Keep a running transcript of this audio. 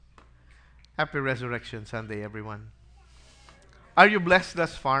Happy Resurrection Sunday, everyone. Are you blessed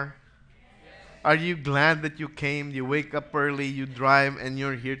thus far? Are you glad that you came? You wake up early, you drive, and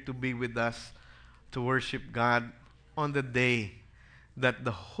you're here to be with us to worship God on the day that the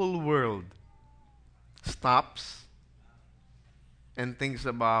whole world stops and thinks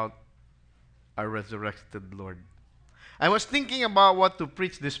about our resurrected Lord. I was thinking about what to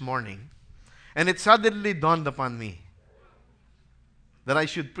preach this morning, and it suddenly dawned upon me that I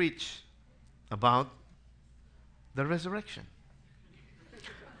should preach about the resurrection.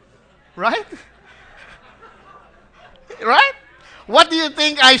 Right? Right? What do you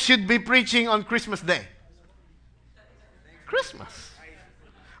think I should be preaching on Christmas Day? Christmas.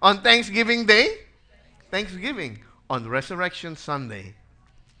 On Thanksgiving Day? Thanksgiving. On Resurrection Sunday,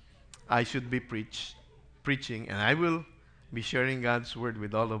 I should be preaching, and I will be sharing God's word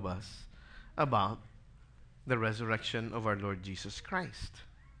with all of us about the resurrection of our Lord Jesus Christ.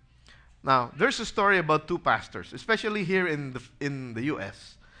 Now, there's a story about two pastors, especially here in the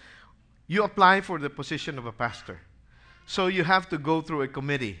U.S. You apply for the position of a pastor. So you have to go through a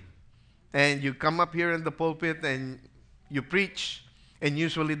committee. And you come up here in the pulpit and you preach. And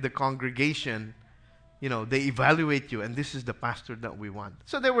usually the congregation, they evaluate you. And this is the pastor that we want.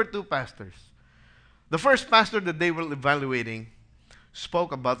 So there were two pastors. The first pastor that they were evaluating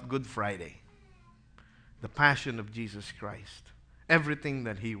spoke about Good Friday, the passion of Jesus Christ, everything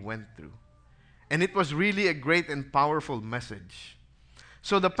that he went through. And it was really a great and powerful message.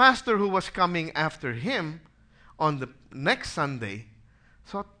 So the pastor who was coming after him on the next Sunday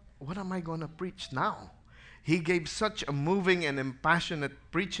thought, what am I going to preach now? He gave such a moving and impassionate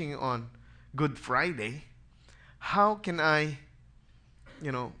preaching on Good Friday. How can I,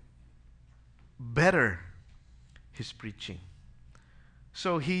 better his preaching?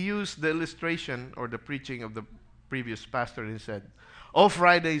 So he used the illustration or the preaching of the previous pastor and he said, oh,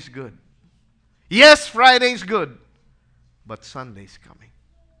 Friday's good. Yes, Friday's good, but Sunday's coming.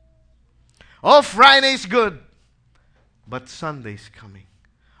 Oh, Friday's good, but Sunday's coming.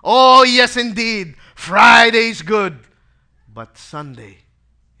 Oh, yes, indeed, Friday's good, but Sunday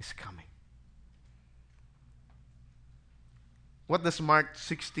is coming. What does Mark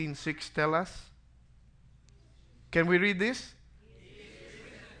 16:6 tell us? Can we read this?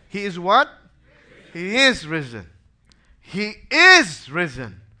 He is what? He is risen. He is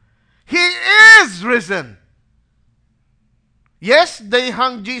risen. He is risen. Yes, they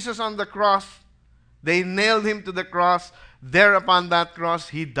hung Jesus on the cross. They nailed him to the cross. There upon that cross,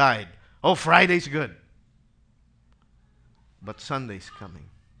 he died. Oh, Friday's good. But Sunday's coming.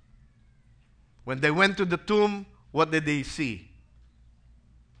 When they went to the tomb, what did they see?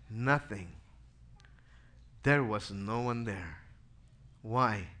 Nothing. There was no one there.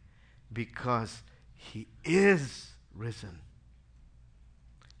 Why? Because he is risen.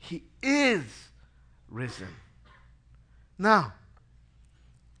 He is risen. Now,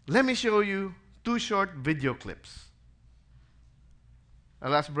 let me show you two short video clips.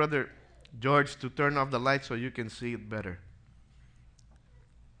 I'll ask Brother George to turn off the light so you can see it better.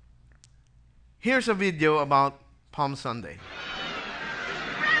 Here's a video about Palm Sunday.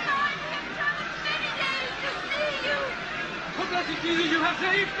 Oh, blessed Jesus, you have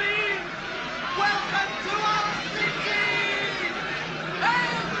saved me! Welcome to our city!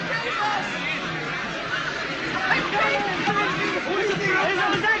 Hail Jesus!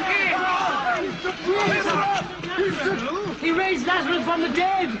 He raised Lazarus from the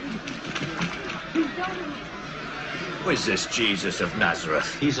dead! Who is this Jesus of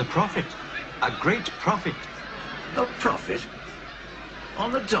Nazareth? He's a prophet, a great prophet. A prophet?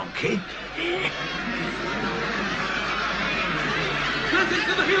 On a donkey? Blessed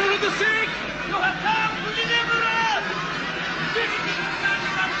to the healer of the sick! You have come to deliver us! Jesus of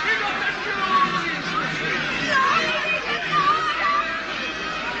Nazareth, King of the Jews!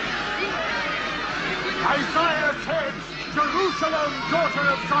 Isaiah said, Jerusalem, daughter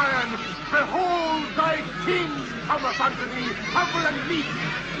of Zion, behold, thy king cometh unto thee, humble and meek.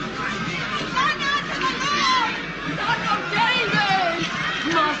 Son of David!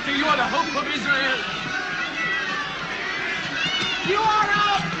 Master, you are the hope of Israel! You are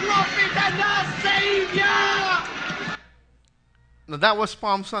our prophet and our savior! Now that was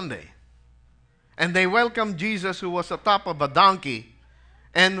Palm Sunday. And they welcomed Jesus who was atop of a donkey.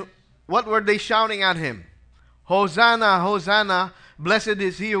 And what were they shouting at him? Hosanna, Hosanna, blessed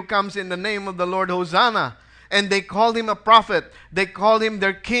is he who comes in the name of the Lord, Hosanna. And they called him a prophet. They called him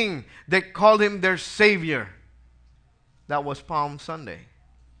their king. They called him their savior. That was Palm Sunday.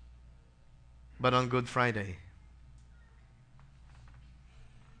 But on Good Friday,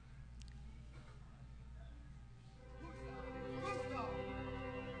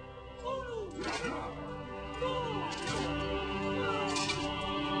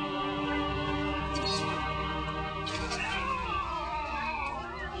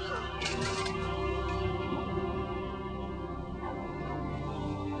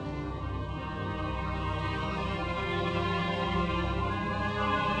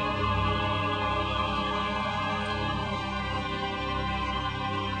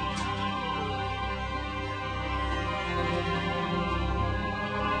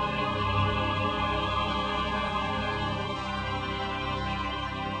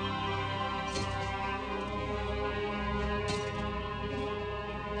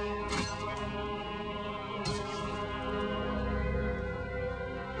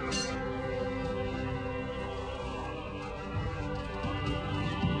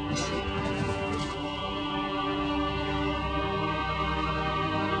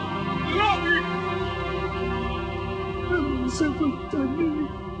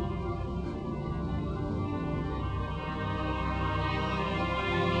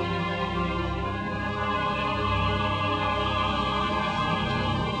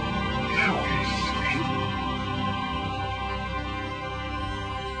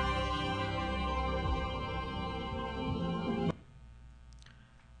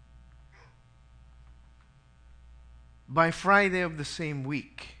 By Friday of the same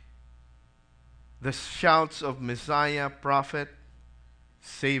week, the shouts of Messiah, prophet,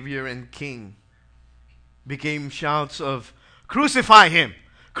 Savior, and King became shouts of, crucify him!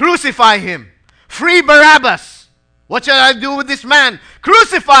 Crucify him! Free Barabbas! What shall I do with this man?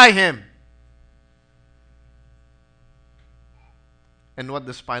 Crucify him! And what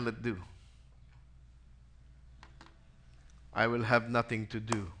does Pilate do? I will have nothing to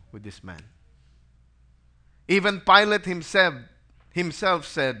do with this man. Even Pilate himself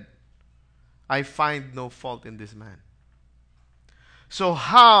said, I find no fault in this man. So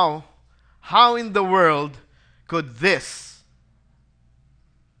how in the world could this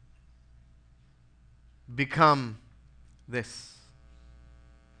become this?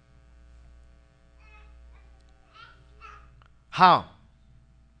 How?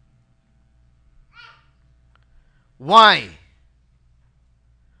 Why?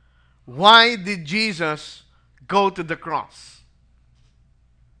 Why did Jesus go to the cross?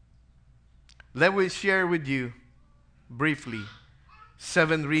 Let me share with you briefly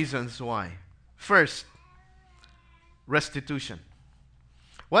 7 reasons why. First, restitution.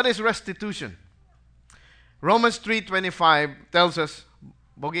 What is restitution? Romans 3:25 tells us,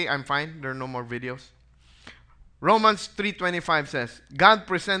 Bogie, I'm fine. There are no more videos. Romans 3:25 says, God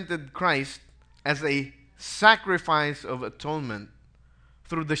presented Christ as a sacrifice of atonement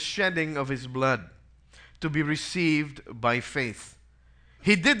through the shedding of his blood to be received by faith.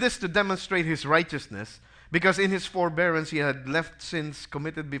 He did this to demonstrate his righteousness because in his forbearance he had left sins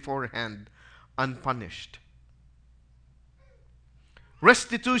committed beforehand unpunished.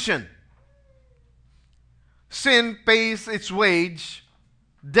 Restitution. Sin pays its wage,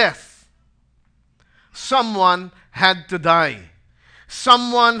 death. Someone had to die.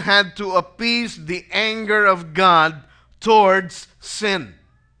 Someone had to appease the anger of God towards sin.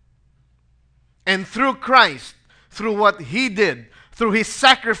 And through Christ, through what he did, through his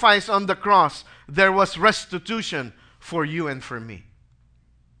sacrifice on the cross, there was restitution for you and for me.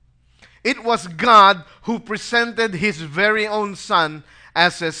 It was God who presented his very own Son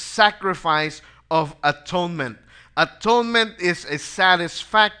as a sacrifice of atonement. Atonement is a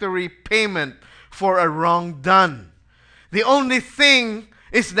satisfactory payment for a wrong done. The only thing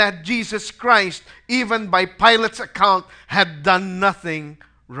is that Jesus Christ, even by Pilate's account, had done nothing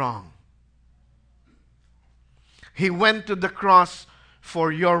wrong. He went to the cross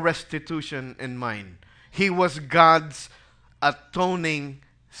for your restitution and mine. He was God's atoning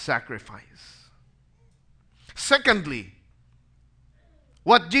sacrifice. Secondly,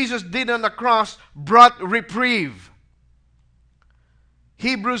 what Jesus did on the cross brought reprieve.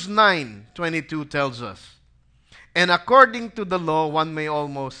 Hebrews 9:22 tells us, and according to the law, one may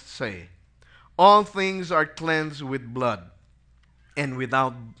almost say, all things are cleansed with blood, and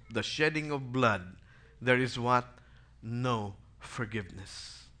without the shedding of blood, there is what? No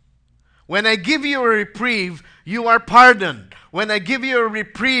forgiveness. When I give you a reprieve, you are pardoned. When I give you a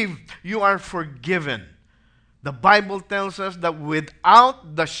reprieve, you are forgiven. The Bible tells us that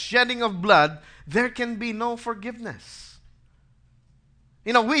without the shedding of blood, there can be no forgiveness.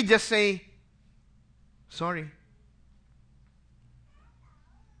 You know, we just say, sorry.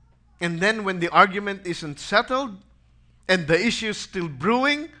 And then when the argument isn't settled and the issue is still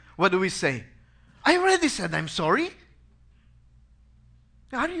brewing, what do we say? I already said I'm sorry.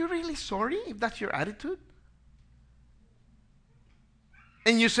 Are you really sorry if that's your attitude?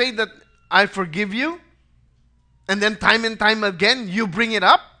 And you say that I forgive you, and then time and time again you bring it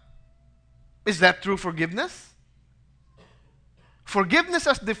up? Is that true forgiveness? Forgiveness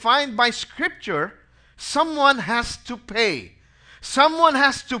as defined by Scripture, someone has to pay. Someone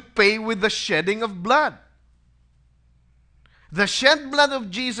has to pay with the shedding of blood. The shed blood of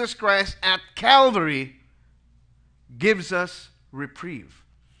Jesus Christ at Calvary gives us reprieve,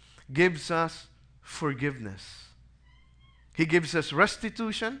 gives us forgiveness. He gives us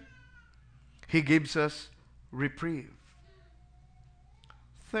restitution. He gives us reprieve.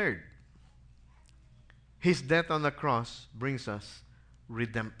 Third, his death on the cross brings us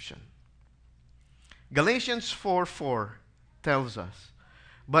redemption. Galatians 4:4 tells us,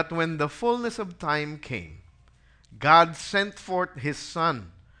 but when the fullness of time came, God sent forth his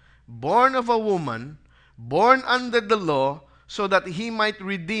Son, born of a woman, born under the law, so that he might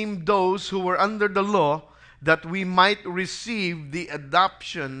redeem those who were under the law, that we might receive the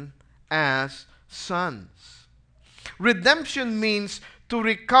adoption as sons. Redemption means to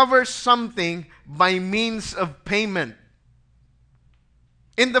recover something by means of payment.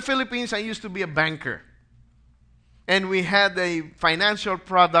 In the Philippines, I used to be a banker. And we had a financial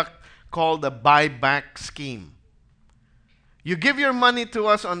product called a buyback scheme. You give your money to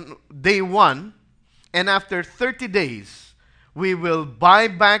us on day one, And after 30 days, we will buy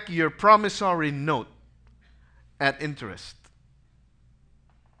back your promissory note at interest.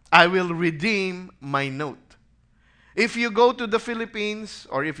 I will redeem my note. If you go to the Philippines,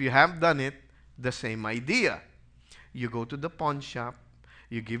 or if you have done it, the same idea. You go to the pawn shop,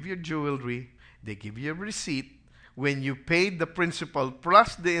 you give your jewelry, they give you a receipt. When you pay the principal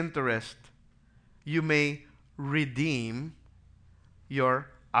plus the interest, you may redeem your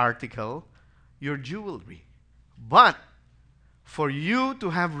article, your jewelry. But for you to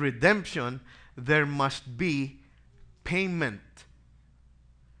have redemption, there must be payment.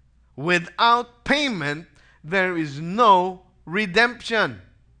 Without payment, there is no redemption.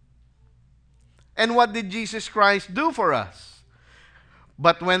 And what did Jesus Christ do for us?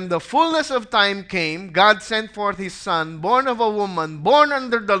 But when the fullness of time came, God sent forth His Son, born of a woman, born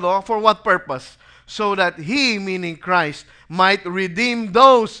under the law, for what purpose? So that He, meaning Christ, might redeem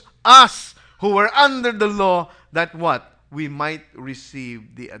those, us, who were under the law, that what? We might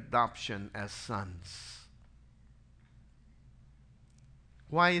receive the adoption as sons.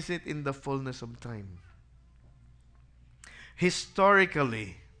 Why is it in the fullness of time?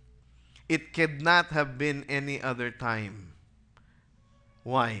 Historically, it could not have been any other time.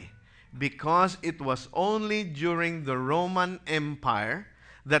 Why? Because it was only during the Roman Empire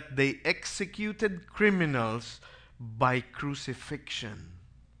that they executed criminals by crucifixion.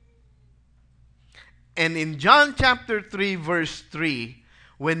 And in John chapter 3, verse 3,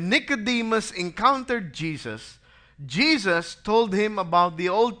 when Nicodemus encountered Jesus, Jesus told him about the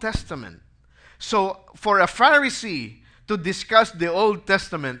Old Testament. So, for a Pharisee to discuss the Old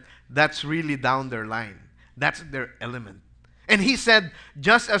Testament, that's really down their line. That's their element. And he said,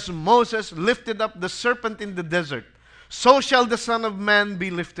 just as Moses lifted up the serpent in the desert, so shall the Son of Man be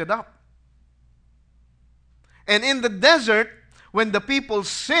lifted up. And in the desert, when the people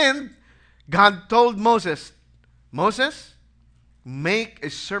sinned, God told Moses, Moses, make a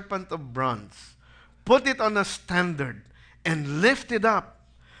serpent of bronze, put it on a standard, and lift it up,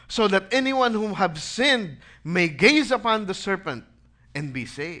 so that anyone who have sinned may gaze upon the serpent and be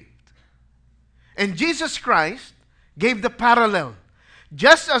saved. And Jesus Christ gave the parallel.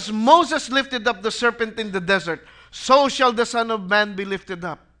 Just as Moses lifted up the serpent in the desert, so shall the Son of Man be lifted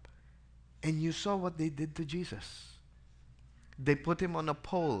up. And you saw what they did to Jesus. They put him on a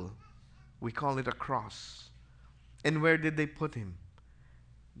pole. We call it a cross. And where did they put him?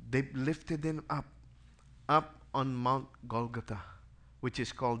 They lifted him up on Mount Golgotha, which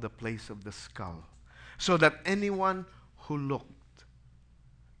is called the place of the skull, so that anyone who looked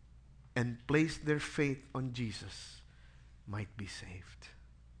and placed their faith on Jesus might be saved.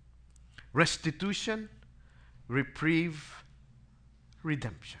 Restitution, reprieve,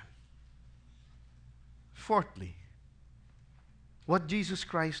 redemption. Fourthly, what Jesus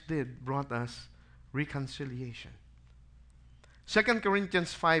Christ did brought us reconciliation. 2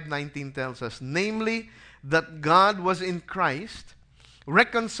 Corinthians 5:19 tells us, namely, that God was in Christ,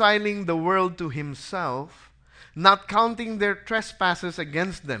 reconciling the world to Himself, not counting their trespasses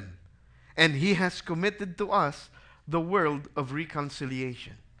against them, and He has committed to us the word of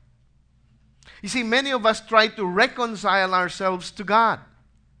reconciliation. You see, many of us try to reconcile ourselves to God.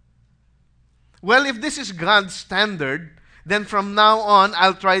 Well, if this is God's standard, then from now on,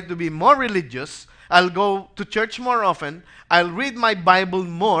 I'll try to be more religious. I'll go to church more often. I'll read my Bible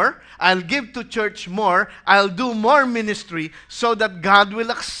more. I'll give to church more. I'll do more ministry so that God will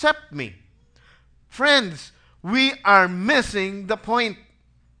accept me. Friends, we are missing the point.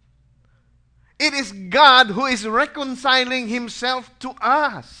 It is God who is reconciling Himself to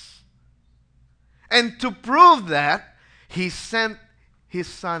us. And to prove that, He sent His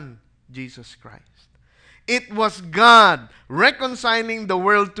Son, Jesus Christ. It was God reconciling the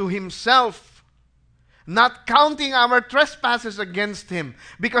world to Himself, not counting our trespasses against Him,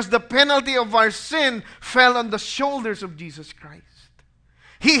 because the penalty of our sin fell on the shoulders of Jesus Christ.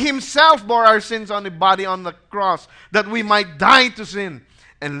 He Himself bore our sins on the body on the cross, that we might die to sin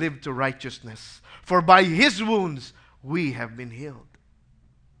and live to righteousness. For by His wounds we have been healed.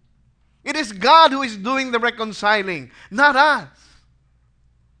 It is God who is doing the reconciling, not us.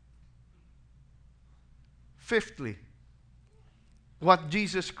 Fifthly, what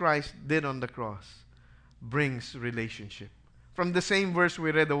Jesus Christ did on the cross brings relationship. From the same verse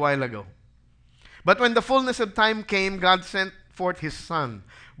we read a while ago. But when the fullness of time came, God sent forth His Son,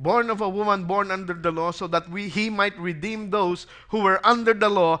 born of a woman, born under the law, so that He might redeem those who were under the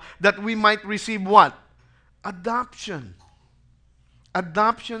law, that we might receive what? Adoption.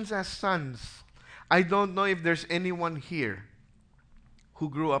 Adoptions as sons. I don't know if there's anyone here who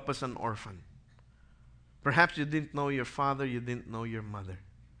grew up as an orphan. Perhaps you didn't know your father, you didn't know your mother.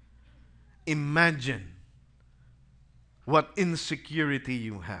 Imagine what insecurity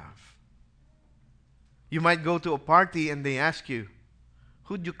you have. You might go to a party and they ask you,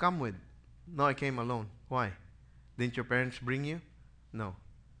 who'd you come with? No, I came alone. Why? Didn't your parents bring you? No,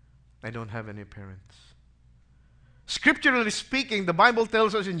 I don't have any parents. Scripturally speaking, the Bible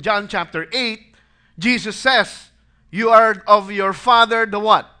tells us in John chapter 8, Jesus says, you are of your father, the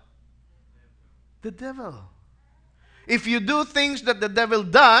what? The devil. If you do things that the devil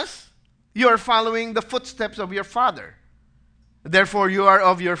does, you are following the footsteps of your father. Therefore, you are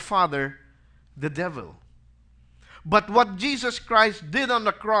of your father, the devil. But what Jesus Christ did on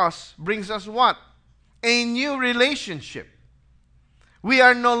the cross brings us what? A new relationship. We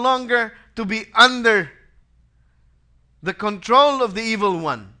are no longer to be under the control of the evil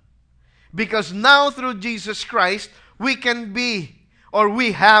one. Because now through Jesus Christ, we can be, or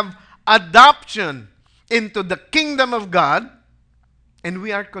we have adoption into the kingdom of God, and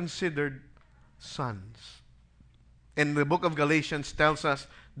we are considered sons. And the book of Galatians tells us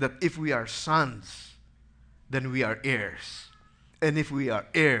that if we are sons, then we are heirs. And if we are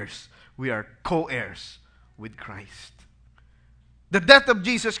heirs, we are co-heirs with Christ. The death of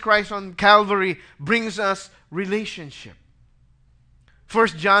Jesus Christ on Calvary brings us relationship. 1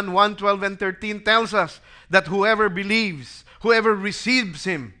 John 1:12 and 13 tells us that whoever believes, whoever receives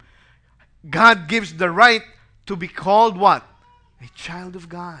Him, God gives the right to be called what? A child of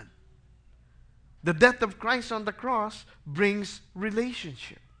God. The death of Christ on the cross brings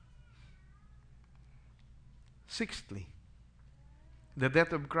relationship. Sixthly, the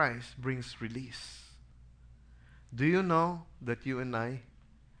death of Christ brings release. Do you know that you and I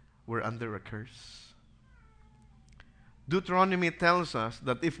were under a curse? Deuteronomy tells us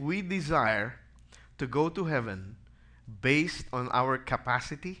that if we desire to go to heaven based on our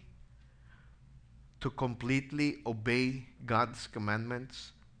capacity to completely obey God's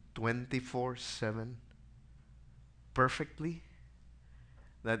commandments 24/7 perfectly,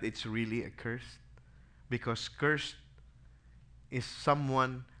 that it's really a curse. Because cursed is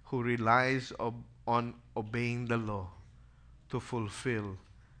someone who relies on obeying the law to fulfill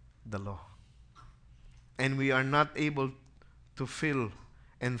the law. And we are not able to fill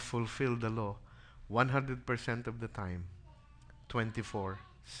and fulfill the law 100% of the time,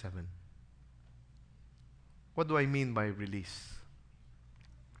 24/7. What do I mean by release?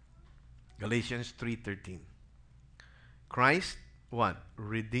 Galatians 3:13. Christ, what?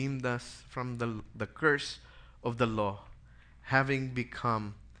 Redeemed us from the curse of the law, having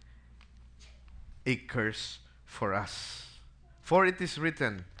become a curse for us. For it is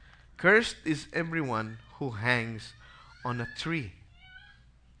written, cursed is everyone who hangs on a tree.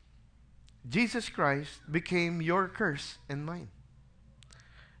 Jesus Christ became your curse and mine.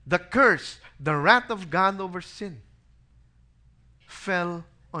 The curse, the wrath of God over sin, fell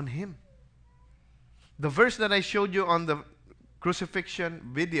on Him. The verse that I showed you on the crucifixion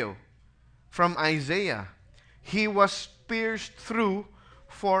video from Isaiah, He was pierced through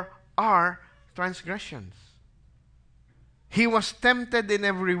for our transgressions. He was tempted in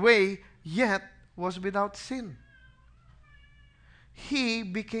every way, yet was without sin. He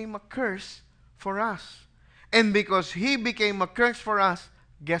became a curse for us. And because He became a curse for us,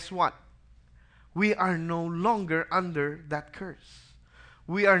 guess what? We are no longer under that curse.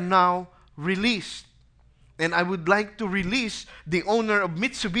 We are now released. And I would like to release the owner of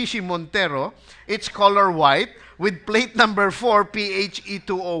Mitsubishi Montero. It's color white with plate number 4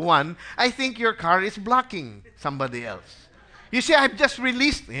 PHE201. I think your car is blocking somebody else. You see, I've just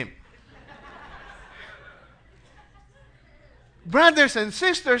released him. Brothers and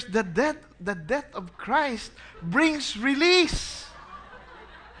sisters, the death of Christ brings release.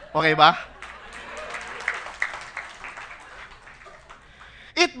 Okay ba?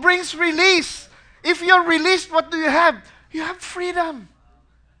 It brings release. If you're released, what do you have? You have freedom.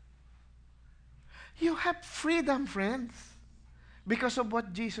 You have freedom, friends, because of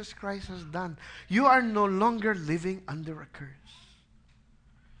what Jesus Christ has done. You are no longer living under a curse.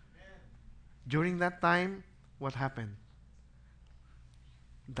 During that time, what happened?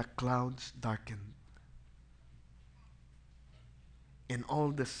 The clouds darkened. And all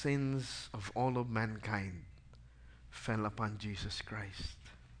the sins of all of mankind fell upon Jesus Christ.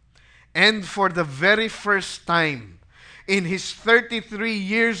 And for the very first time in His 33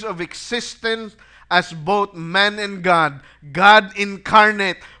 years of existence as both man and God, God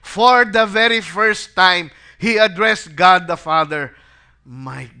incarnate, for the very first time, He addressed God the Father,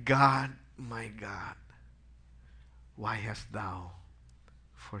 my God, why hast Thou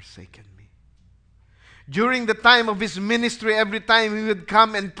forsaken me? During the time of His ministry, every time He would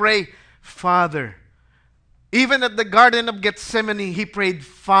come and pray, Father. Even at the Garden of Gethsemane, He prayed,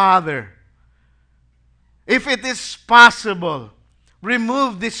 Father, If it is possible,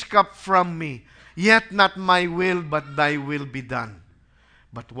 remove this cup from me. Yet not my will, but thy will be done.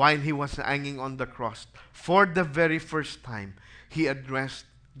 But while he was hanging on the cross, for the very first time, he addressed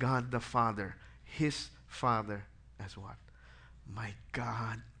God the Father, his Father, as what? My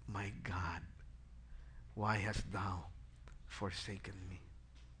God, why hast thou forsaken me?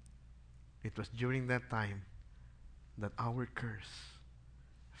 It was during that time that our curse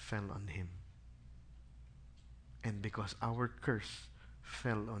fell on him. And because our curse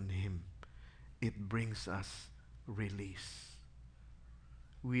fell on him, it brings us release.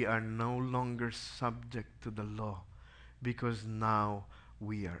 We are no longer subject to the law because now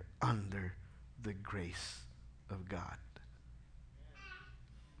we are under the grace of God.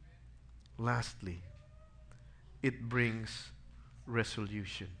 Lastly, it brings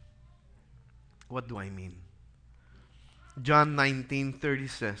resolution. What do I mean? John 19:30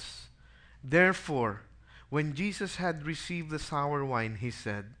 says, therefore, when Jesus had received the sour wine, he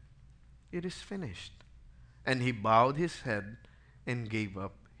said, it is finished. And he bowed his head and gave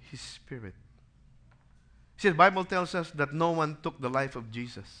up his spirit. See, the Bible tells us that no one took the life of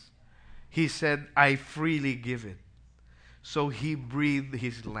Jesus. He said, I freely give it. So he breathed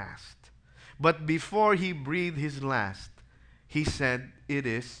his last. But before he breathed his last, he said, it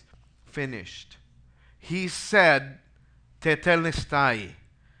is finished. He said, tetelestai,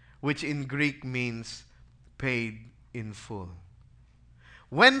 which in Greek means paid in full.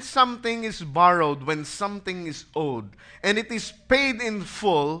 When something is borrowed, when something is owed, and it is paid in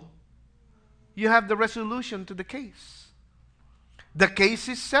full, you have the resolution to the case. The case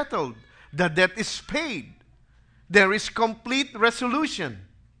is settled. The debt is paid. There is complete resolution.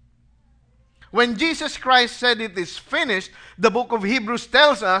 When Jesus Christ said it is finished, the book of Hebrews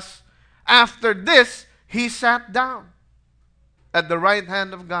tells us, after this, he sat down at the right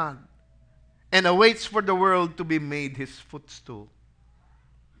hand of God and awaits for the world to be made his footstool.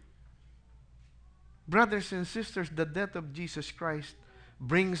 Brothers and sisters, the death of Jesus Christ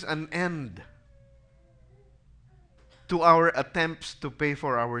brings an end to our attempts to pay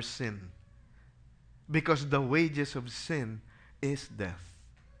for our sin, because the wages of sin is death.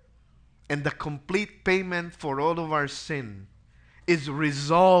 And the complete payment for all of our sin is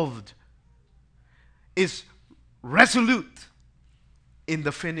resolved, is resolute in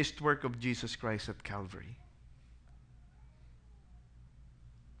the finished work of Jesus Christ at Calvary.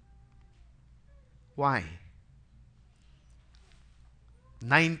 Why?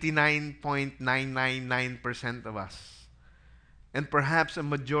 99.999% of us, and perhaps a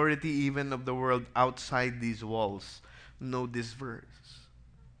majority even of the world outside these walls, know this verse.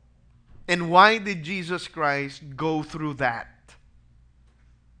 And why did Jesus Christ go through that?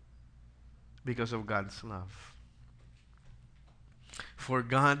 Because of God's love. For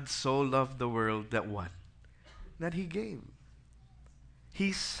God so loved the world that what? That he gave.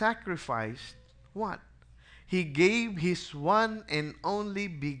 He sacrificed what? He gave his one and only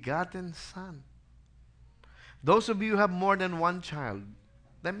begotten Son. Those of you who have more than one child,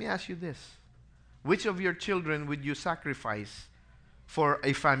 let me ask you this. Which of your children would you sacrifice for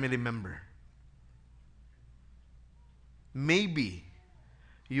a family member? Maybe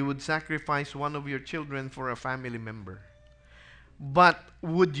you would sacrifice one of your children for a family member. But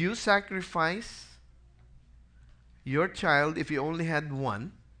would you sacrifice your child if you only had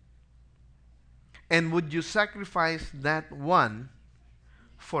one? And would you sacrifice that one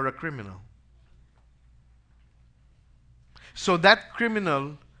for a criminal? So that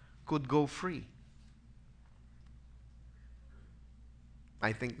criminal could go free?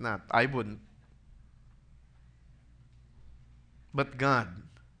 I think not. I wouldn't. But God,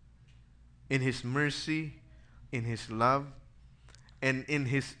 in his mercy, in his love, and in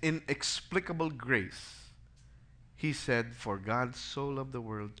his inexplicable grace, he said, for God so loved the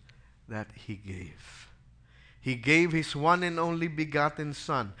world that he gave. He gave his one and only begotten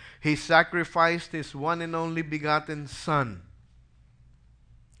Son. He sacrificed his one and only begotten Son,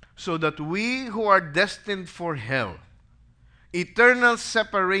 so that we who are destined for hell, eternal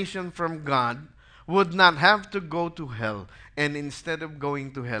separation from God, would not have to go to hell, and instead of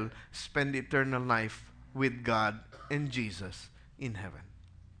going to hell, spend eternal life with God and Jesus in heaven.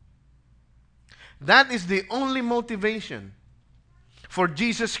 That is the only motivation for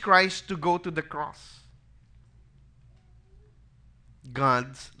Jesus Christ to go to the cross.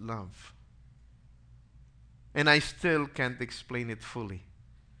 God's love. And I still can't explain it fully.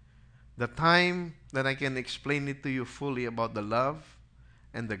 The time that I can explain it to you fully about the love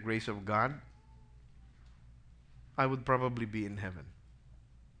and the grace of God, I would probably be in heaven.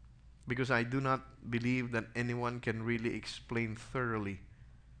 Because I do not believe that anyone can really explain thoroughly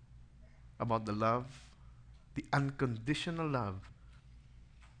about the love the unconditional love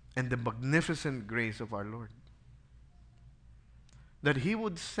and the magnificent grace of our Lord. That He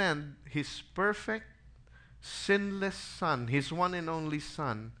would send His perfect, sinless Son, His one and only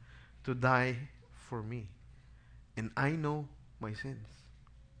Son, to die for me. And I know my sins.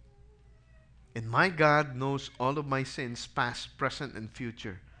 And my God knows all of my sins, past, present, and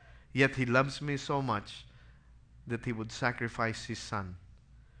future. Yet He loves me so much that He would sacrifice His Son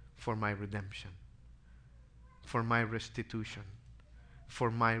for my redemption, for my restitution,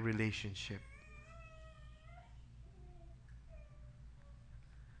 for my relationship.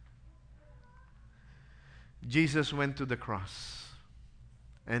 Jesus went to the cross,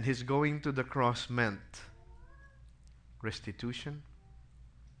 and His going to the cross meant restitution,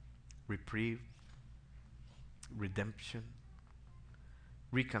 reprieve, redemption,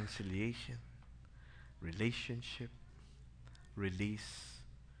 reconciliation, relationship, release,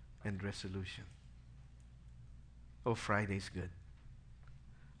 and resolution. Oh, Friday's good.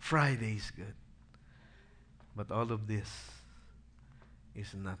 Friday's good. But all of this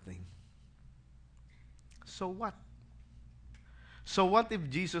is nothing. So what? So what if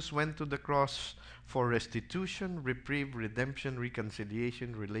Jesus went to the cross for restitution, reprieve, redemption,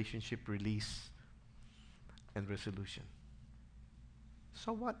 reconciliation, relationship, release, and resolution?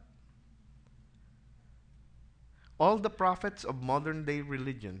 So what? All the prophets of modern day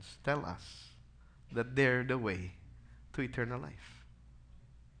religions tell us that they're the way to eternal life.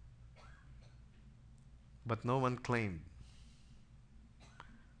 But no one claimed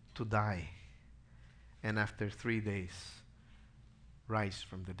to die and after 3 days rise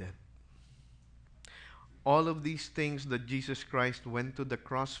from the dead. All of these things that Jesus Christ went to the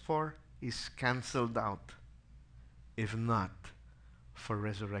cross for is canceled out, if not for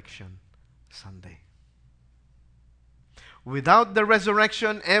Resurrection Sunday. Without the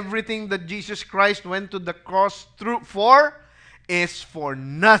resurrection, everything that Jesus Christ went to the cross for is for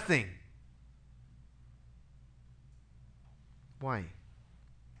nothing. Why?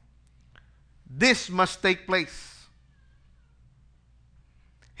 This must take place.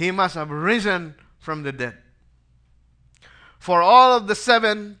 He must have risen from the dead. For all of the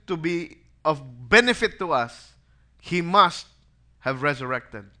 7 to be of benefit to us, He must have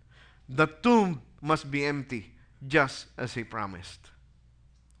resurrected. The tomb must be empty, just as He promised.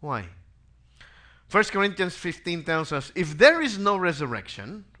 Why? 1 Corinthians 15 tells us, if there is no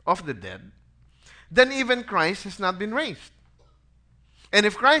resurrection of the dead, then even Christ has not been raised. And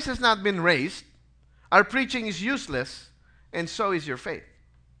if Christ has not been raised, our preaching is useless, and so is your faith.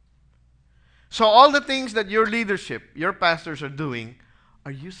 So all the things that your leadership, your pastors are doing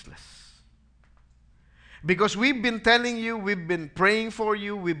are useless. Because we've been telling you, we've been praying for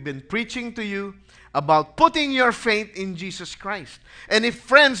you, we've been preaching to you about putting your faith in Jesus Christ. And if,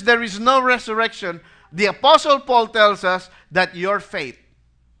 friends, there is no resurrection, the Apostle Paul tells us that your faith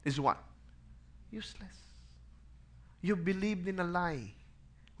is what? Useless. You believed in a lie.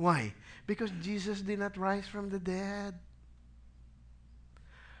 Why? Because Jesus did not rise from the dead.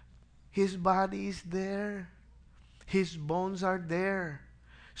 His body is there. His bones are there.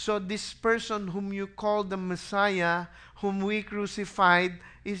 So this person whom you call the Messiah, whom we crucified,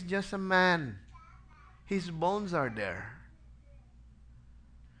 is just a man. His bones are there.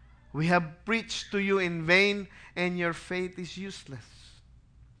 We have preached to you in vain, and your faith is useless.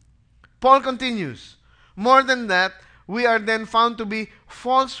 Paul continues, more than that, we are then found to be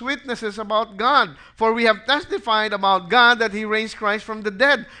false witnesses about God. For we have testified about God that He raised Christ from the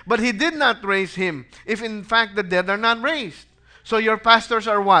dead. But He did not raise Him, if in fact the dead are not raised. So your pastors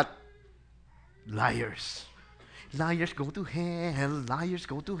are what? Liars. Liars go to hell. Liars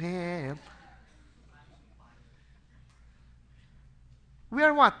go to hell. We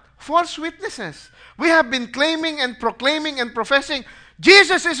are what? False witnesses. We have been claiming and proclaiming and professing,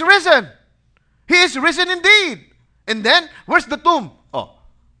 Jesus is risen. He is risen indeed. And then, where's the tomb? Oh,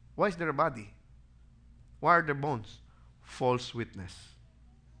 why is there a body? Why are there bones? False witness.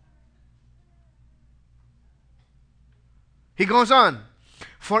 He goes on,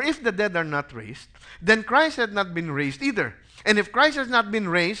 for if the dead are not raised, then Christ had not been raised either. And if Christ has not been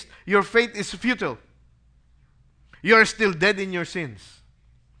raised, your faith is futile. You are still dead in your sins.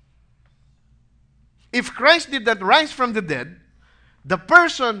 If Christ did not rise from the dead, the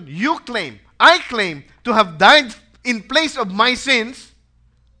person you claim, I claim, to have died in place of my sins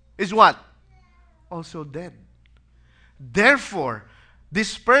is what? Also dead. Therefore,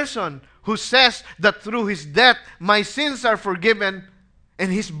 this person who says that through His death my sins are forgiven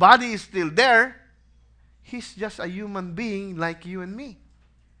and His body is still there, he's just a human being like you and me.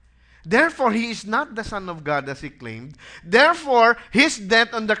 Therefore, he is not the Son of God as he claimed. Therefore, his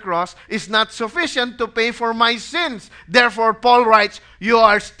death on the cross is not sufficient to pay for my sins. Therefore, Paul writes, you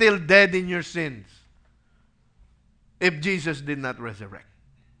are still dead in your sins. If Jesus did not resurrect.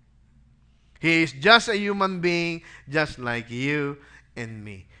 He is just a human being, just like you and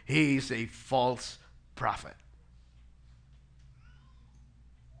me. He is a false prophet.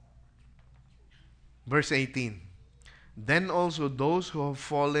 Verse 18. Then also those who have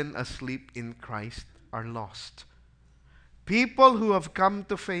fallen asleep in Christ are lost. People who have come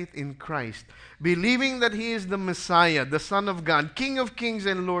to faith in Christ, believing that He is the Messiah, the Son of God, King of kings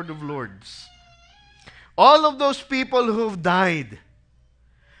and Lord of lords. All of those people who have died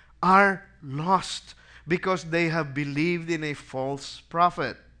are lost because they have believed in a false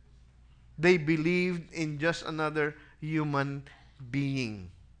prophet. They believed in just another human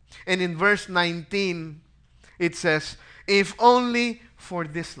being. And in verse 19, it says, if only for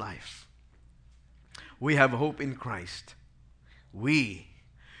this life we have hope in Christ. We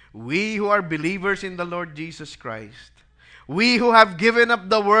who are believers in the Lord Jesus Christ, we who have given up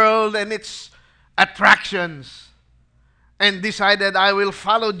the world and its attractions and decided I will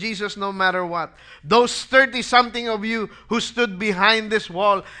follow Jesus no matter what. Those 30-something of you who stood behind this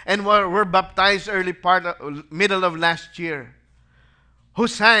wall and were baptized middle of last year, who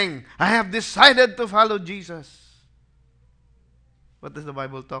sang, I have decided to follow Jesus. What does the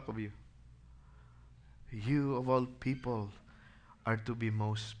Bible talk of you? You of all people are to be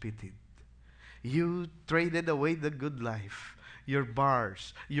most pitied. You traded away the good life, your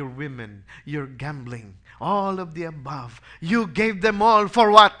bars, your women, your gambling, all of the above. You gave them all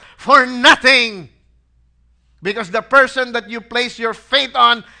for what? For nothing. Because the person that you place your faith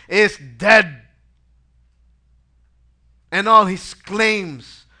on is dead. And all his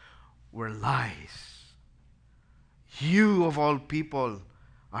claims were lies. You of all people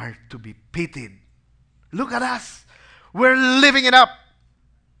are to be pitied. Look at us. We're living it up.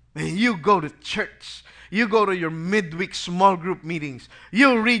 And you go to church. You go to your midweek small group meetings.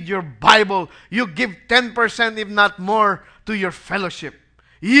 You read your Bible. You give 10% if not more to your fellowship.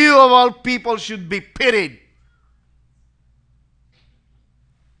 You of all people should be pitied.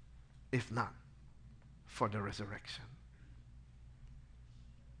 If not for the resurrection.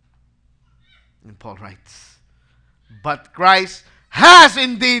 And Paul writes, but Christ has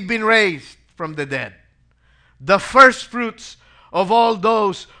indeed been raised from the dead, the first fruits of all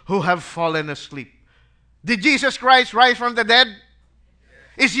those who have fallen asleep. Did Jesus Christ rise from the dead?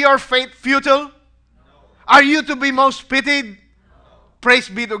 Is your faith futile? No. Are you to be most pitied? No. Praise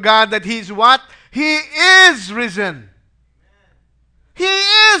be to God that He is what? He is risen. He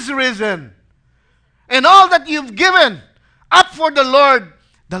is risen. And all that you've given up for the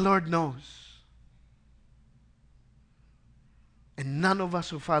Lord knows. And none of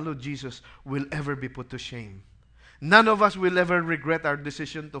us who follow Jesus will ever be put to shame. None of us will ever regret our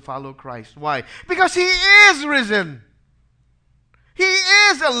decision to follow Christ. Why? Because He is risen. He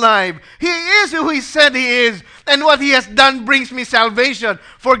is alive. He is who He said He is. And what He has done brings me salvation,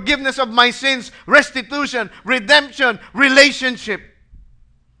 forgiveness of my sins, restitution, redemption, relationship.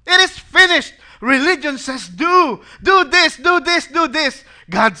 It is finished. Religion says, do this, do this, do this.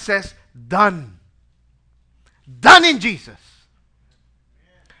 God says, done. Done in Jesus.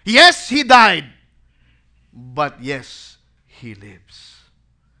 Yes, He died. But yes, He lives.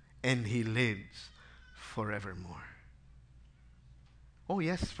 And He lives forevermore. Oh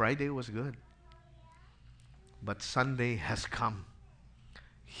yes, Friday was good. But Sunday has come.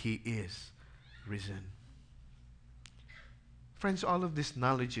 He is risen. Friends, all of this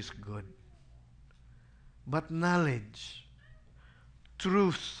knowledge is good. But knowledge,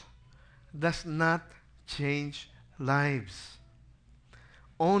 truth, does not change lives.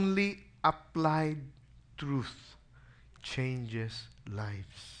 Only applied truth changes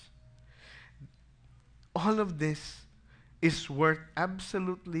lives. All of this is worth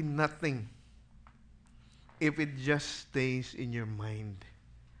absolutely nothing if it just stays in your mind.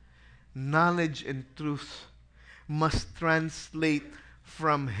 Knowledge and truth must translate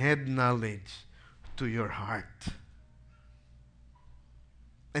from head knowledge to your heart.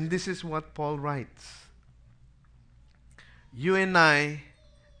 And this is what Paul writes. You and I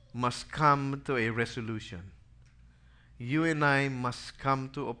must come to a resolution. You and I must come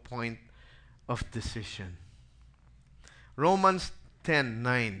to a point of decision. Romans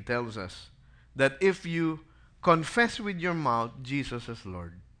 10:9 tells us that if you confess with your mouth Jesus as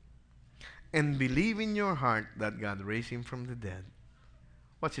Lord and believe in your heart that God raised Him from the dead,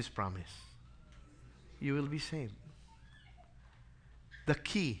 what's His promise? You will be saved. The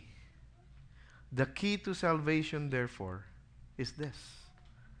key to salvation, therefore, is this.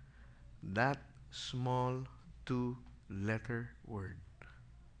 that small two-letter word.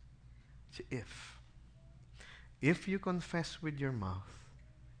 It's if. If you confess with your mouth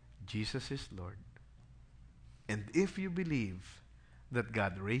Jesus is Lord, and if you believe that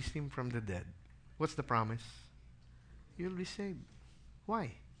God raised him from the dead, what's the promise? You'll be saved.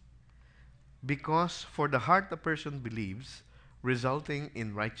 Why? Because for the heart a person believes, resulting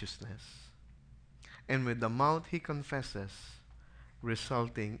in righteousness, and with the mouth he confesses,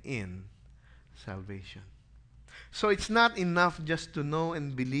 resulting in salvation. So it's not enough just to know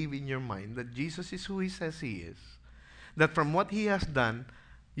and believe in your mind that Jesus is who he says he is, that from what he has done,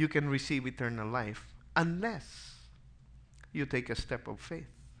 you can receive eternal life, unless you take a step of faith.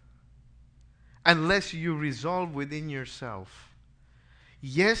 Unless you resolve within yourself,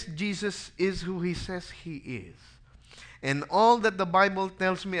 yes, Jesus is who he says he is. And all that the Bible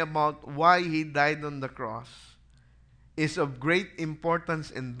tells me about why he died on the cross is of great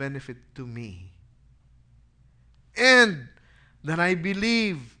importance and benefit to me. And that I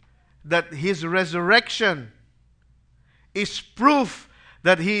believe that his resurrection is proof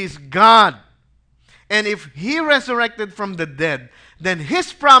that he is God. And if he resurrected from the dead, then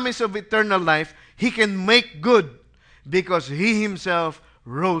his promise of eternal life he can make good, because he himself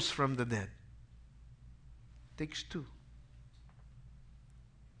rose from the dead. Takes two.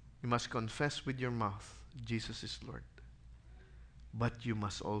 You must confess with your mouth Jesus is Lord. But you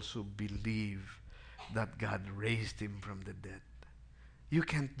must also believe that God raised him from the dead. You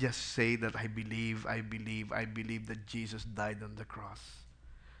can't just say that I believe that Jesus died on the cross.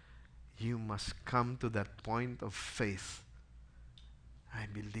 You must come to that point of faith. I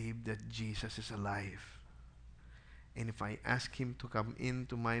believe that Jesus is alive. And if I ask him to come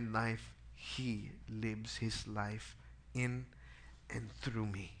into my life, he lives his life in and through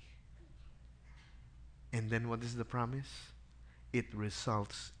me. And then what is the promise? It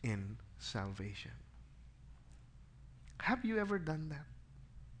results in salvation. Have you ever done that?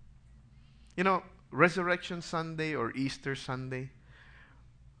 You know, Resurrection Sunday or Easter Sunday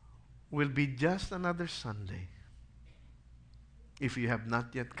will be just another Sunday if you have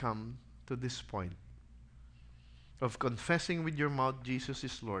not yet come to this point of confessing with your mouth Jesus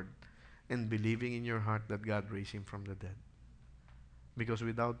is Lord and believing in your heart that God raised him from the dead. Because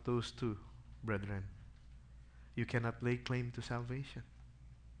without those two, brethren, you cannot lay claim to salvation.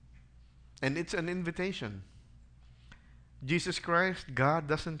 And it's an invitation. Jesus Christ, God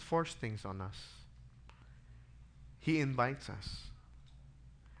doesn't force things on us. He invites us.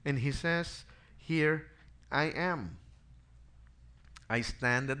 And he says, here I am. I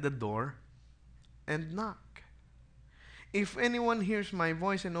stand at the door and knock. If anyone hears my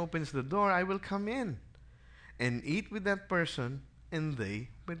voice and opens the door, I will come in and eat with that person and they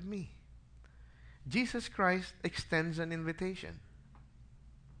with me. Jesus Christ extends an invitation.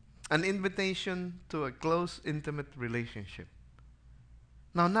 An invitation to a close, intimate relationship.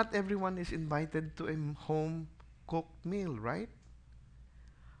 Now, not everyone is invited to a home-cooked meal, right?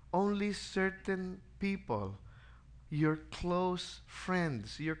 Only certain people, your close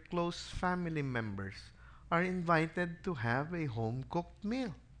friends, your close family members, are invited to have a home-cooked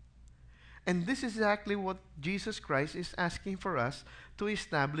meal. And this is exactly what Jesus Christ is asking for us to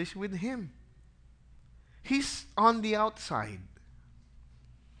establish with him. He's on the outside.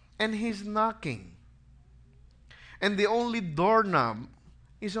 And he's knocking. And the only doorknob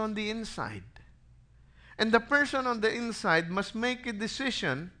is on the inside. And the person on the inside must make a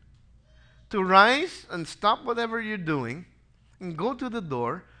decision to rise and stop whatever you're doing and go to the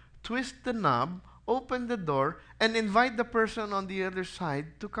door, twist the knob, open the door, and invite the person on the other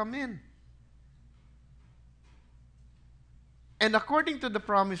side to come in. And according to the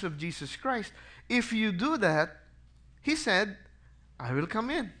promise of Jesus Christ, if you do that, he said, I will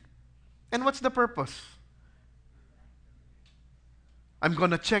come in. And what's the purpose? I'm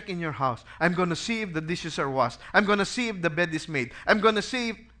going to check in your house. I'm going to see if the dishes are washed. I'm going to see if the bed is made. I'm going to see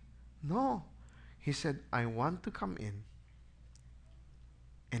if... No. He said, I want to come in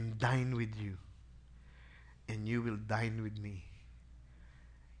and dine with you. And you will dine with me.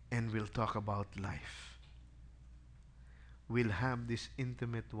 And we'll talk about life. We'll have this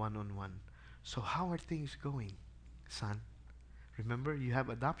intimate one-on-one. So how are things going, son? Remember, you have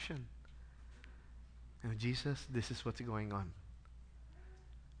adoption. Now, Jesus, this is what's going on.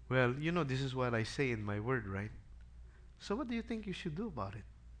 Well, you know, this is what I say in my word, right? So what do you think you should do about it?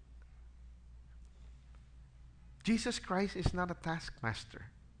 Jesus Christ is not a taskmaster.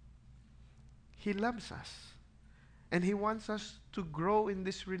 He loves us. And he wants us to grow in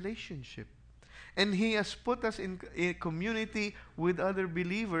this relationship. And he has put us in a community with other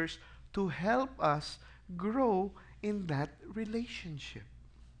believers to help us grow in that relationship.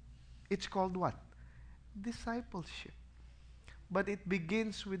 It's called what? Discipleship. But it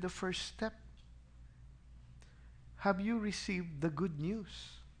begins with the first step. Have you received the good news?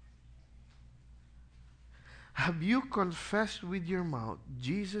 Have you confessed with your mouth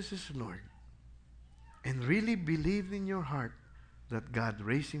Jesus is Lord and really believed in your heart that God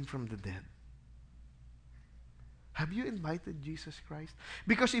raised Him from the dead? Have you invited Jesus Christ?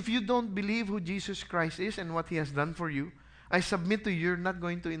 Because if you don't believe who Jesus Christ is and what He has done for you, I submit to you, you're not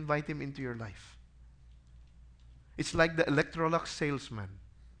going to invite Him into your life. It's like the Electrolux salesman.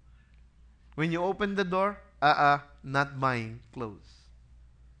 When you open the door, not buying clothes.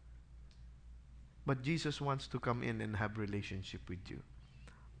 But Jesus wants to come in and have relationship with you.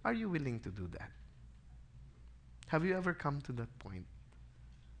 Are you willing to do that? Have you ever come to that point?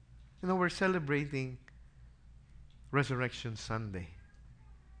 You know, we're celebrating Resurrection Sunday.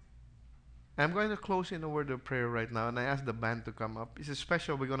 I'm going to close in a word of prayer right now, and I ask the band to come up. It's a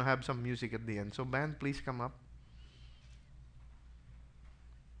special. We're going to have some music at the end. So band, please come up.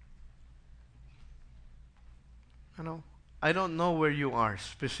 You know, I don't know where you are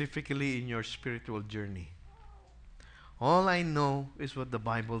specifically in your spiritual journey. All I know is what the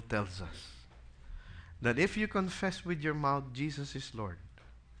Bible tells us. That if you confess with your mouth Jesus is Lord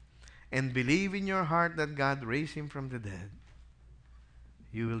and believe in your heart that God raised Him from the dead,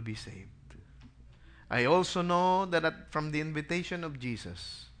 you will be saved. I also know that from the invitation of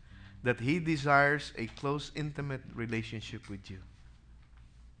Jesus, that He desires a close, intimate relationship with you.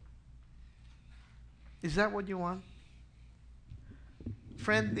 Is that what you want?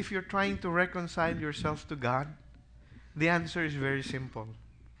 Friend, if you're trying to reconcile yourself to God, the answer is very simple.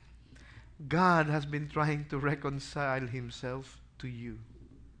 God has been trying to reconcile Himself to you.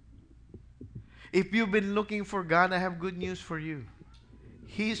 If you've been looking for God, I have good news for you.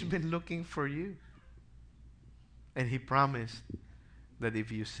 He's been looking for you. And He promised that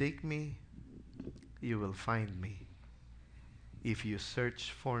if you seek Me, you will find Me. If you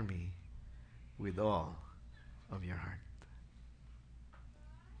search for Me with all of your heart.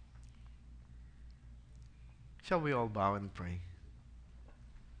 Shall we all bow and pray?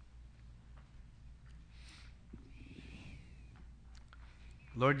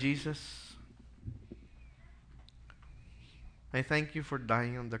 Lord Jesus, I thank You for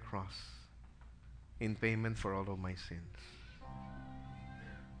dying on the cross in payment for all of my sins.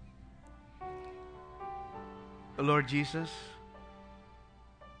 Lord Jesus,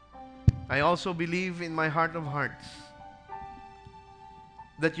 I also believe in my heart of hearts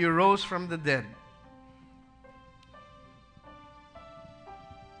that You rose from the dead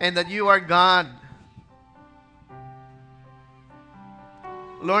and that You are God.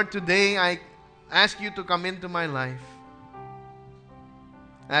 Lord, today I ask You to come into my life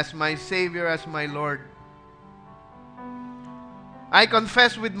as my Savior, as my Lord. I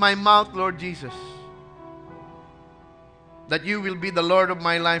confess with my mouth, Lord Jesus, that You will be the Lord of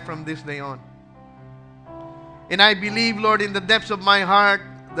my life from this day on. And I believe, Lord, in the depths of my heart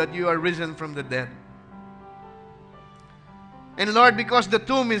that You are risen from the dead. And Lord, because the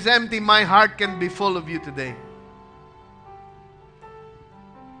tomb is empty, my heart can be full of You today.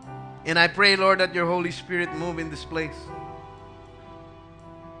 And I pray, Lord, that Your Holy Spirit move in this place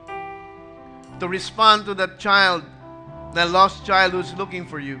to respond to that child, that lost child who's looking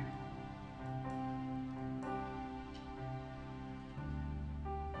for You.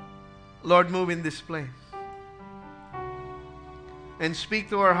 Lord, move in this place and speak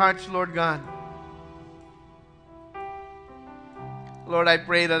to our hearts, Lord God. Lord, I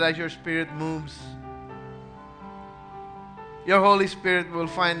pray that as Your Spirit moves, Your Holy Spirit will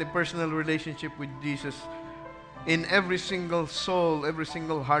find a personal relationship with Jesus in every single soul, every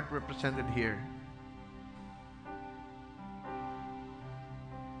single heart represented here.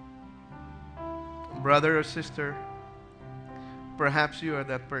 Brother or sister, perhaps you are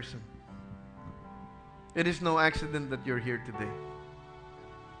that person. It is no accident that you're here today.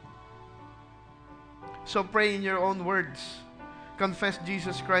 So pray in your own words. Confess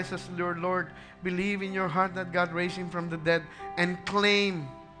Jesus Christ as your Lord. Believe in your heart that God raised Him from the dead, and claim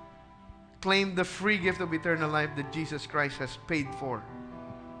the free gift of eternal life that Jesus Christ has paid for.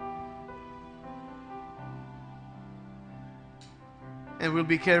 And we'll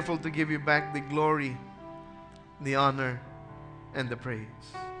be careful to give You back the glory, the honor, and the praise.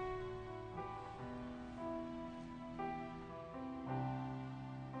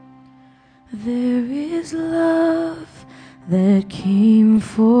 There is love that came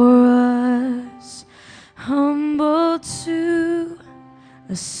for us, humble to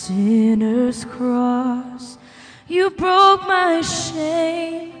a sinner's cross. You broke my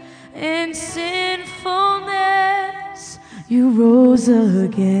shame and sinfulness. you rose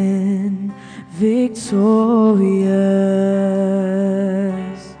again, victorious.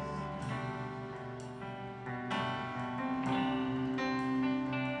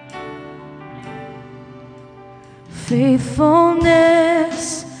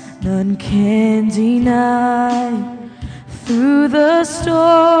 Faithfulness none can deny. Through the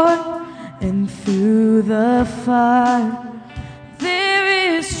storm and through the fire,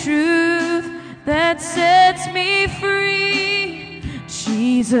 there is truth that sets me free.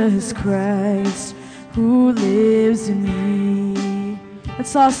 Jesus Christ, who lives in me.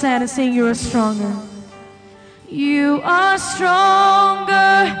 Let's all stand and sing, you are stronger. You are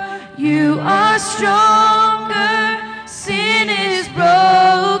stronger, you are stronger. Sin is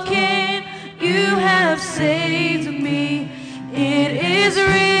broken, you have saved me. It is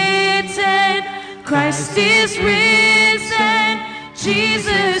written, Christ is risen.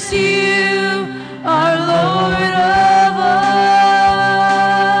 Jesus, you are Lord of all.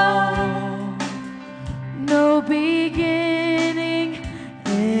 No beginning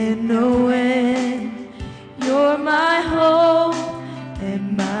and no end. You're my hope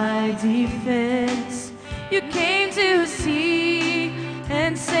and my defense. You came to seek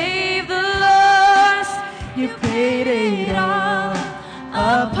and save the lost. You paid it all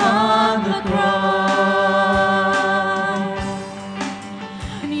upon the cross.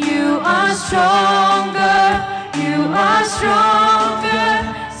 And you are stronger, you are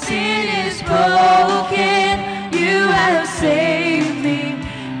stronger. Sin is broken, you have saved me.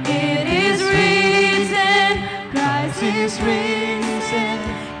 It is written, Christ is risen.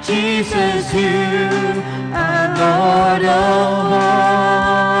 Jesus, you are Lord of all.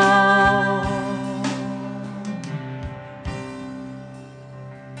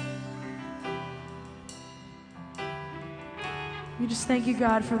 We just thank you,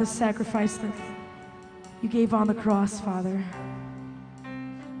 God, for the sacrifice that you gave on the cross, Father.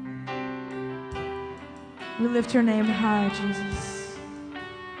 We lift your name high, Jesus.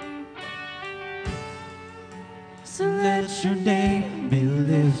 So let your name be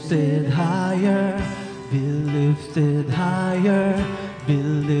lifted higher, be lifted higher, be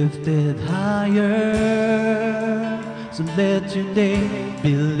lifted higher. So let your name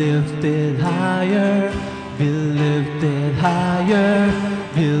be lifted higher, be lifted higher,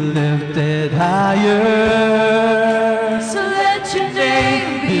 be lifted higher. So let your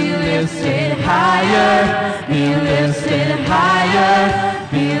name be lifted higher, be lifted higher,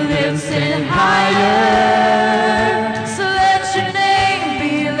 be lifted higher. So let your name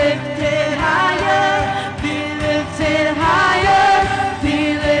be lifted higher, be lifted higher,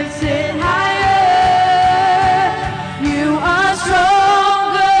 be lifted higher. You are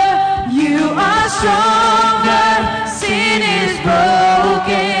stronger, you are stronger. Sin is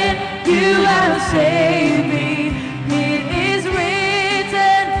broken, you have saved me. It is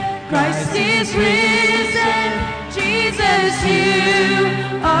written, Christ is risen. Jesus, you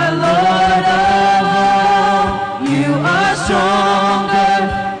are Lord of all. You are stronger,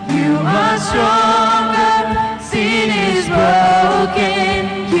 you are stronger. Sin is broken,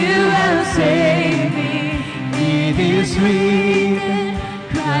 you have saved me. It is written,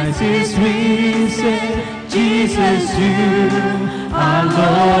 Christ is risen. Jesus, you are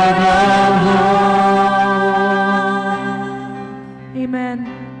Lord of all. Amen.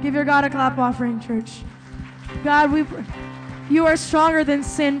 Give your God a clap offering, church. God, you are stronger than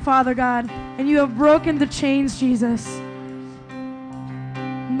sin, Father God, and you have broken the chains, Jesus.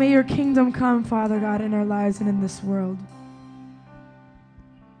 May your kingdom come, Father God, in our lives and in this world.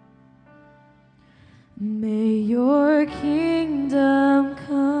 May your kingdom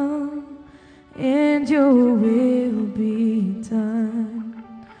come and your will be done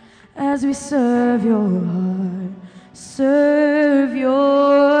as we serve your heart, serve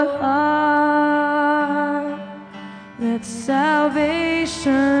your heart. Let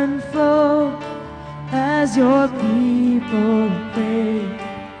salvation flow as your people pray.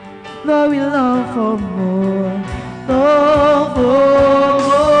 Lord, we long for more, long for more.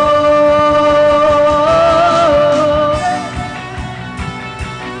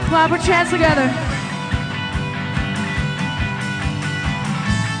 Clap our chants together.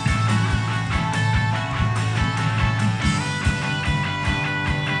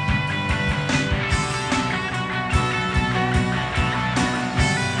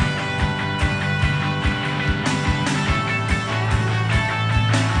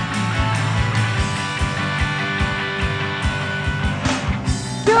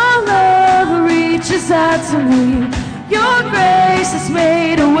 Your love reaches out to me. Your grace has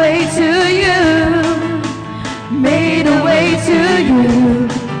made a way to you, made a way to you.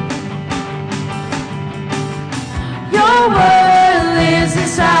 Your Your word lives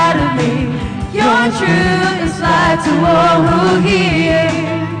inside of me. Your truth is light to all who hear.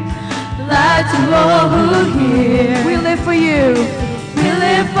 Light to all who hear. We live for you. We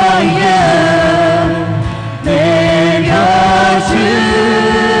live for you. Live your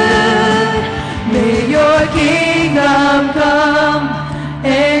truth. May your kingdom come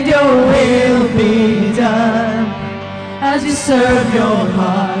and your will be done. As you serve your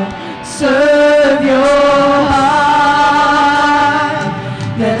heart, serve your heart.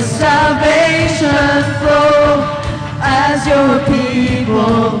 Let salvation flow as your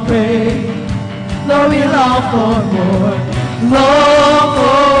people pray. Lord, we long for more, long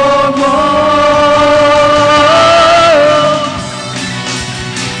for more.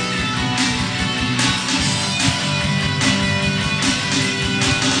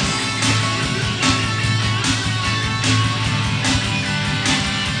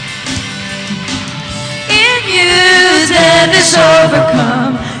 Death is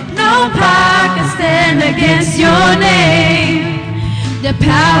overcome. No power can stand against your name. The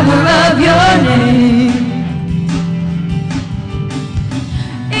power of your name.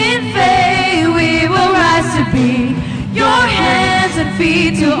 In faith we will rise to be your hands and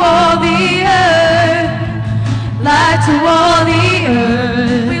feet to all the earth. Light to all the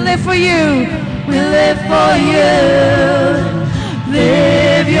earth. We live for you. We live for you.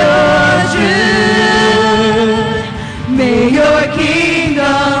 Live your truth. May your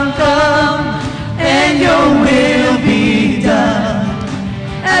kingdom come and your will be done.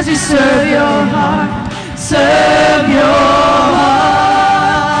 As you serve your heart, serve your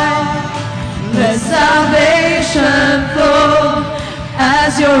heart. Let salvation flow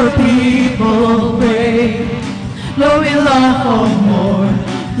as your people pray. Lord, we long for more,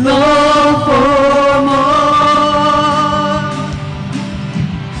 long for more.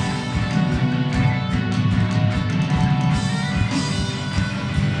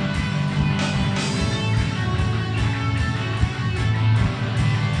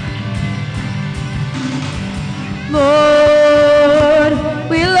 Lord,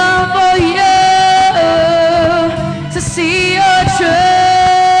 we long for you to see your truth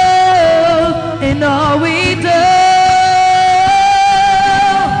in all we do.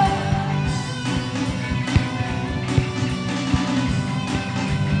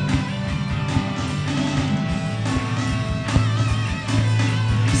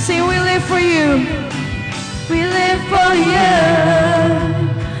 See, we live for you. We live for you.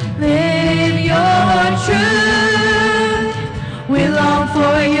 Live your truth. We long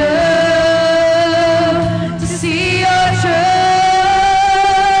for you to see your truth.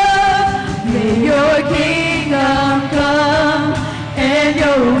 May your kingdom come and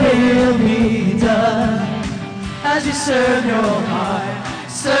your will be done. As you serve your heart,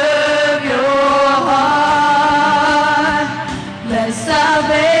 serve your heart. Let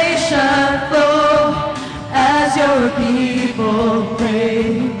salvation flow as your people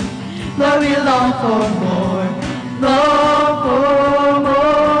pray. Lord, we long for more, long for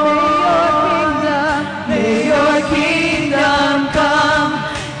more. May your kingdom come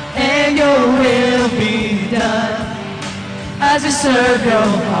and your will be done. As you serve your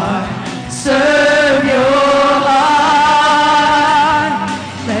heart, serve your heart.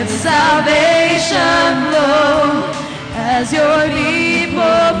 Let salvation flow as your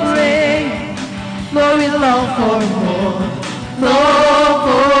people pray. Lord, we long for more, long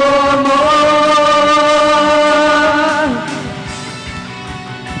for more.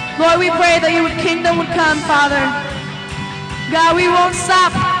 Lord, we pray that your kingdom would come, Father. God, we won't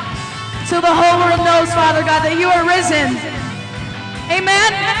stop till the whole world knows, Father God, that you are risen.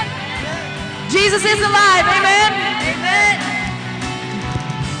 Amen? Jesus is alive. Amen? Amen.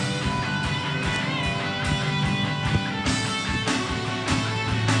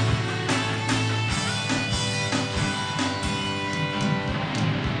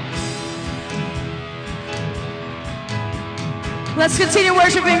 Let's continue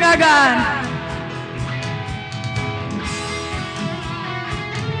worshiping our God.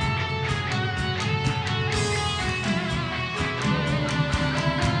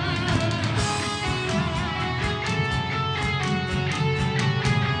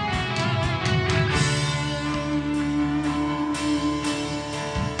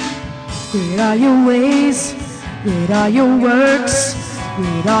 Great are your ways, great are your works,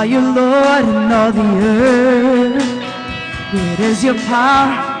 great are you, Lord, in all the earth. Great is your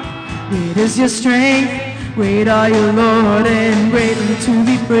power, great is your strength, great are you, Lord, and greatly to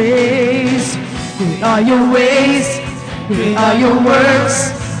be praised. Great are your ways, great are your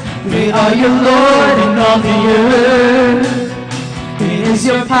works, great are you, Lord, in all the earth. Great is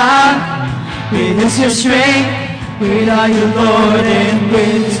your power, great is your strength, Great are you, Lord, and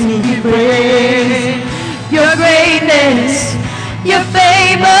greatly to be praised. Your greatness, your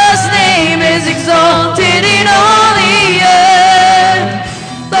famous name is exalted in all the earth.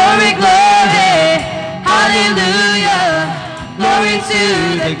 Glory, glory, hallelujah. Glory to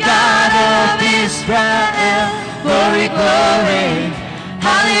the God of Israel. Glory, glory,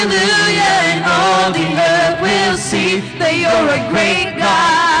 hallelujah. And all the earth will see that you're a great God.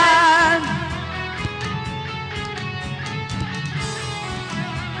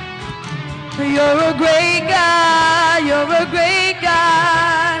 You're a great God. You're a great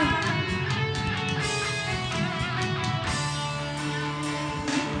God.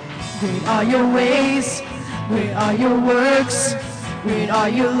 Great are your ways. Great are your works. Great are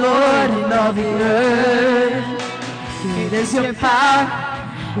you, Lord, in all the earth. Great is your power.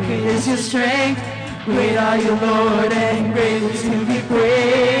 Great is your strength. Great are you, Lord, and greatly to be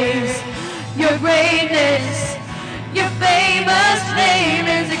praised. Your greatness, your famous name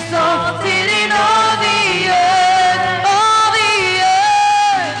is exalted in all the earth. All the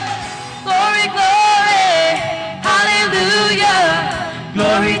earth. Glory, glory, hallelujah.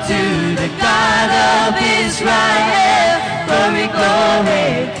 Glory to the God of Israel. Glory,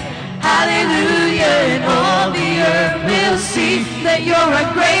 glory, hallelujah. And all the earth will see that you're a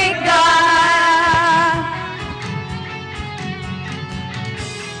great God.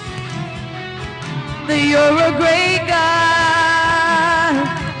 That you're a great God.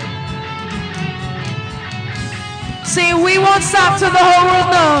 See, we won't stop till the whole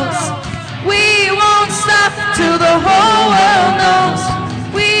world knows. We won't stop till the whole world knows.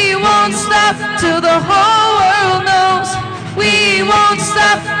 We won't stop till the whole world knows. We won't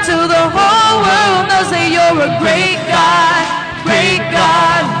stop till the whole world knows that you're a great God, great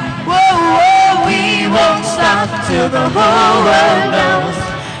God. Whoa, whoa, we won't stop till the whole world knows.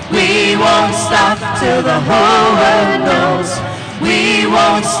 We won't stop till the whole world knows. We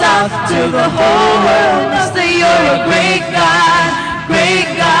won't stop till the whole world knows that you're a great God,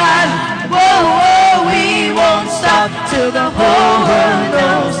 great God. Whoa, whoa, we won't stop till the whole world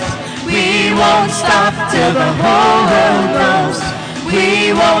knows. We won't stop till the whole world knows.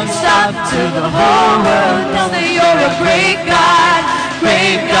 We won't stop till the whole world knows that you're a great God,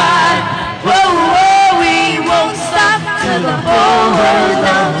 great God. Whoa, whoa, we won't stop till the whole world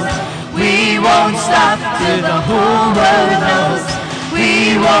knows. We won't stop till the whole world knows.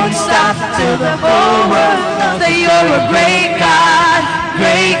 We won't stop till the whole world knows that you're a great God,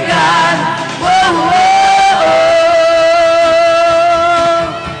 great God. Whoa, whoa.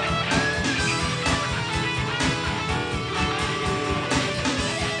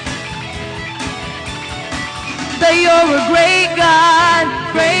 That you're a great God,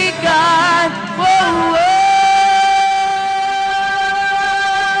 great God. Whoa, whoa.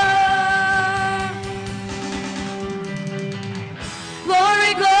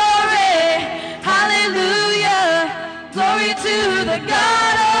 Glory, glory, hallelujah. Glory to the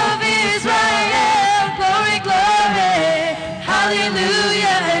God of Israel. Glory, glory,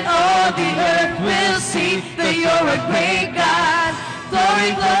 hallelujah. And all the earth will see that you're a great God.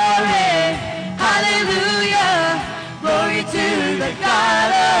 Glory, glory, hallelujah. Glory to the God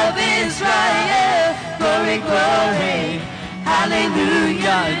of Israel. Glory, glory,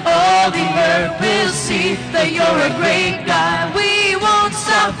 hallelujah. And all the earth will see that you're a great God. We won't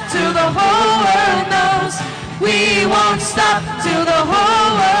stop till the whole world knows. We won't stop till the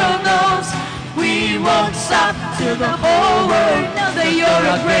whole world knows. We won't stop till the whole world knows that you're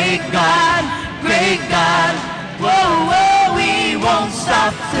a great God, great God. Whoa, whoa, we won't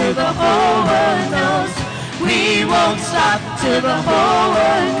stop till the whole world knows. We won't stop till the whole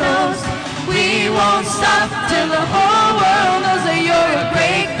world knows. We won't stop till the whole world knows that you're a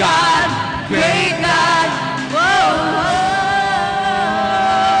great God, great God. Whoa, whoa.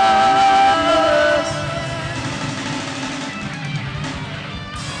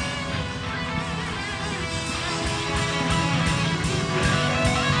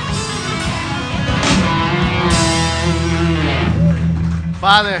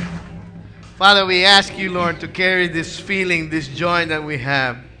 Father, we ask you, Lord, to carry this feeling, this joy that we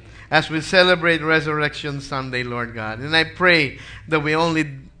have as we celebrate Resurrection Sunday, Lord God. And I pray that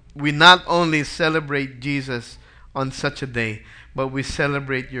we not only celebrate Jesus on such a day, but we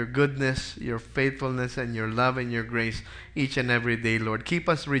celebrate your goodness, your faithfulness, and your love and your grace each and every day, Lord. Keep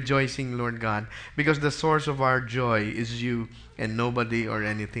us rejoicing, Lord God, because the source of our joy is you and nobody or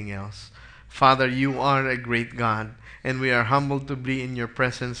anything else. Father, you are a great God, and we are humbled to be in your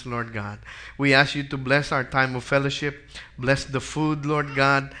presence, Lord God. We ask you to bless our time of fellowship, bless the food, Lord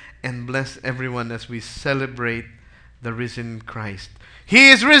God, and bless everyone as we celebrate the risen Christ. He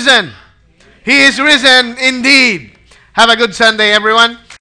is risen! He is risen indeed! Have a good Sunday, everyone.